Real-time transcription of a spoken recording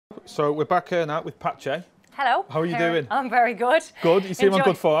So we're back here now with Pache. Hello. How are you doing? I'm very good. Good. You seem on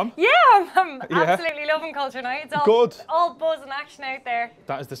good form. Yeah, I'm absolutely loving culture night. It's all good. All buzz and action out there.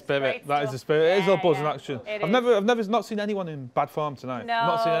 That is the spirit. That is the spirit. It is all buzz and action. I've never not seen anyone in bad form tonight. No, I've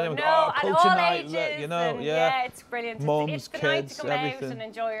not seen anyone. No, Oh, and culture all night. ages. You know, and yeah, it's brilliant. Mums, it's the kids, night to come everything. out and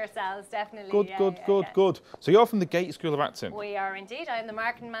enjoy yourselves, definitely. Good. So you're from the Gaiety School of Acting. We are indeed. I'm the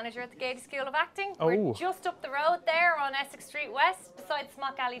marketing manager at the Gaiety School of Acting. Oh. We're just up the road there on Essex Street West, beside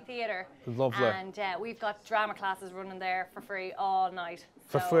Smock Alley Theatre. Lovely. And we've got drama classes running there for free all night.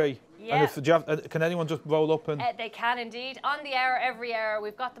 For free? Yeah. And can anyone just roll up and... they can indeed. On the hour, every hour.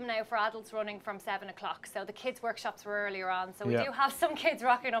 We've got them now for adults running from 7 o'clock. So the kids' workshops were earlier on. So we do have some kids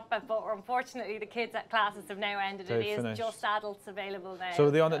rocking up, but unfortunately the kids' classes have now ended. It is just adults available now. So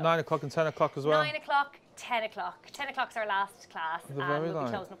are they on at 9 o'clock and 10 o'clock as well? 9 o'clock, 10 o'clock. 10 o'clock's our last class. And we'll be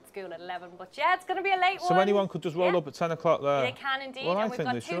closing up the school at 11. But yeah, it's going to be a late one. So anyone could just roll up at 10 o'clock there? They can indeed. Well, and we've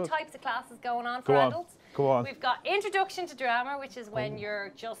got two types of classes going on for adults. Go on. We've got Introduction to Drama, which is when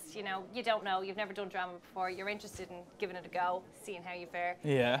you're just, you don't know, you've never done drama before, you're interested in giving it a go, seeing how you fare.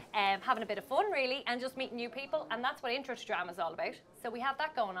 Yeah. Having a bit of fun, really, and just meeting new people, and that's what Intro to Drama is all about. So we have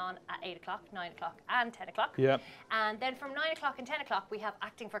that going on at 8 o'clock, 9 o'clock, and 10 o'clock. Yeah. And then from 9 o'clock and 10 o'clock, we have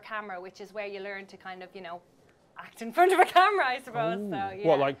Acting for Camera, which is where you learn to kind of, act in front of a camera, I suppose. So, yeah.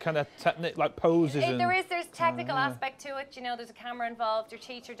 What, like kind of technique, like poses? There's technical aspect to it. There's a camera involved. Your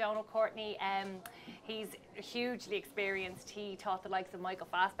teacher, Donald Courtney, he's hugely experienced. He taught the likes of Michael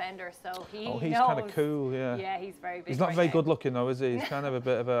Fassbender, so he knows. He's kind of cool, yeah. Yeah, he's very big. He's not very good looking though, is he? He's kind of a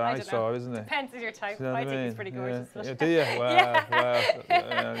bit of an eyesore, isn't he? Depends on your type. I think he's pretty gorgeous. Yeah. Do you?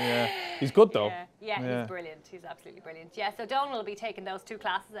 Well, he's good though. Yeah, he's brilliant. He's absolutely brilliant. Yeah, so Donald will be taking those two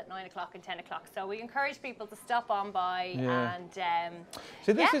classes at 9 o'clock and 10 o'clock. So we encourage people to stop on by and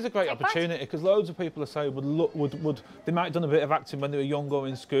see, this is a great opportunity because loads of people are saying they might have done a bit of acting when they were younger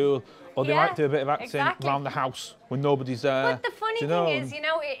in school, or they might do a bit of acting around the house when nobody's there. But the funny thing is,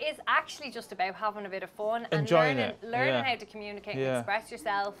 it is actually just about having a bit of fun and learning how to communicate and express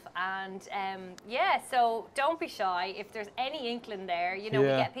yourself. And so don't be shy. If there's any inkling there, we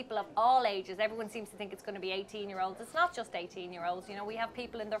get people of all ages. Everyone seems to think it's going to be 18-year-olds. It's not just 18-year-olds. We have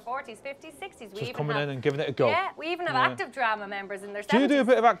people in their 40s, 50s, 60s. Just coming in and giving it a go. Yeah, we even have active drama members in their 70s. Do you do a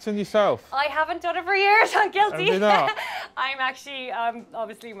bit of acting yourself? I haven't done it for years. I'm guilty. Have you not? I'm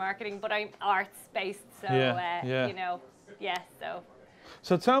obviously marketing, but I'm arts based. So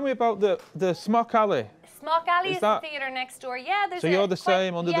So tell me about the Smock Alley. Smock Alley is the theatre next door. Yeah, there's. So you're the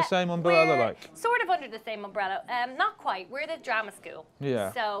same under the same umbrella, like? Sort of under the same umbrella. Not quite. We're the drama school.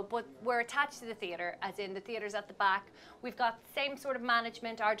 Yeah. So, but we're attached to the theatre, as in the theatre's at the back. We've got the same sort of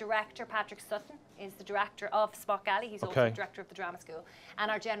management. Our director, Patrick Sutton, is the director of Smock Alley. He's also the director of the drama school. And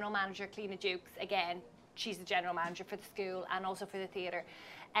our general manager, Cleena Dukes, again, she's the general manager for the school and also for the theatre.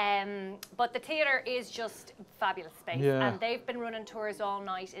 But the theatre is just a fabulous space, and they've been running tours all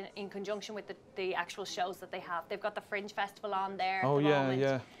night in conjunction with the actual shows that they have. They've got the Fringe Festival on there at the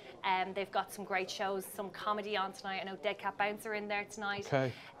moment. They've got some great shows, some comedy on tonight. I know Dead Cat Bouncer in there tonight.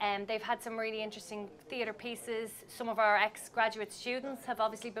 They've had some really interesting theatre pieces. Some of our ex-graduate students have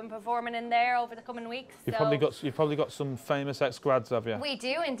obviously been performing in there over the coming weeks. You've probably got some famous ex-grads, have you? We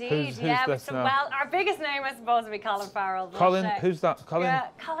do indeed. Well, our biggest name, I suppose, would be Colin Farrell. Colin, who's that? Colin? Yeah,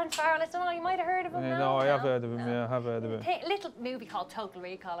 Colin Farrell. I don't know. You might have heard of him. No, I have heard of him. Yeah, I have heard of him. A little movie called Total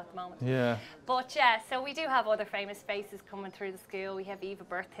Recall at the moment. Yeah. But so we do have other famous faces coming through the school. We have Eva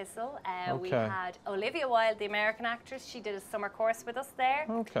Birthistle. We had Olivia Wilde, the American actress. She did a summer course with us there.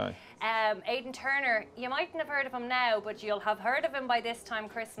 Okay. Aidan Turner, you mightn't have heard of him now, but you'll have heard of him by this time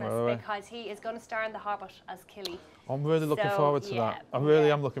Christmas because he is going to star in The Hobbit as Killy. I'm really looking forward to that. I really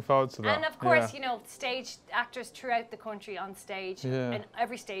am looking forward to that. And of course, stage actors throughout the country on stage, in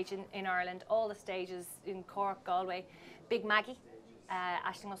every stage in Ireland, all the stages in Cork, Galway. Big Maggie.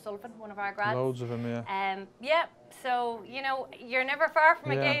 Aisling O'Sullivan, one of our grads. Loads of them, so, you're never far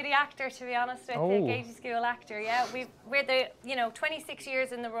from a Gaiety actor, to be honest with you, Gaiety School actor, We're the, 26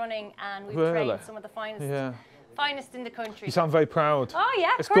 years in the running, and we've trained some of the finest in the country. You sound very proud. Oh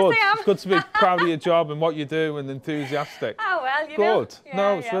yeah, of course I am. It's good to be proud of your job and what you do and enthusiastic. Oh well, you know. Good.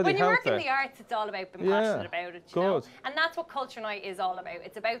 No, it's really when you healthy. work in the arts, it's all about being passionate about it. You know? And that's what Culture Night is all about.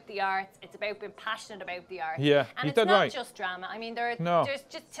 It's about the arts. It's about being passionate about the arts. Yeah, and it's not just drama. I mean, there's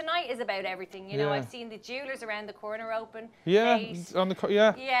just tonight is about everything. I've seen the jewellers around the corner open. Yeah,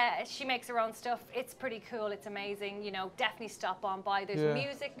 Yeah, she makes her own stuff. It's pretty cool. It's amazing. Definitely stop on by. There's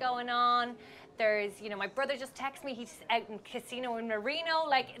music going on. There's, my brother just texted me, he's out in casino in Marino.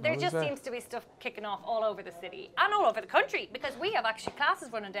 Like, there just seems to be stuff kicking off all over the city and all over the country, because we have actually classes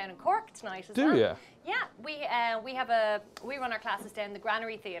running down in Cork tonight as well. Do you? Yeah, we run our classes down the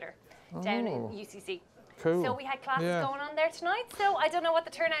Granary Theatre, down in UCC. Cool. So we had classes going on there tonight. So I don't know what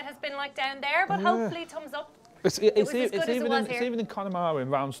the turnout has been like down there, but hopefully thumbs up. It's even in Connemara, in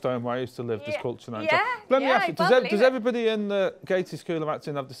Roundstone, where I used to live, this culture night. Yeah, Let me ask you, does everybody in the Gaiety School of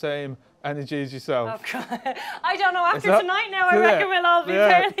Acting have the same energy as yourself? Oh, God. I don't know. After tonight now, I reckon we'll all be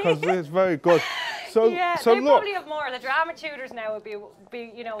fairly. because it's very good. So, so they probably have more. The drama tutors now would be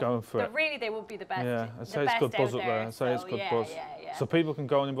you know, going for it. Really, they would be the best. Yeah, I'd say it's good buzz up there. I'd say it's good buzz. So people can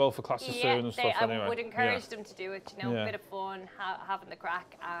go and enroll for classes soon and stuff anyway. I would encourage them to do it, you know, a bit of fun, having the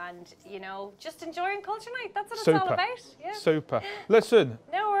crack, and, you know, just enjoying culture night. That's what it's all about. Yeah. Super. Listen.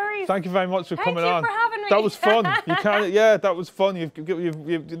 No worries. Thank you very much for coming on. Thank you for having me. That was fun. That was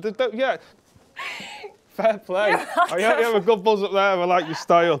fun. Fair play. You have a good buzz up there. I like your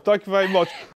style. Thank you very much.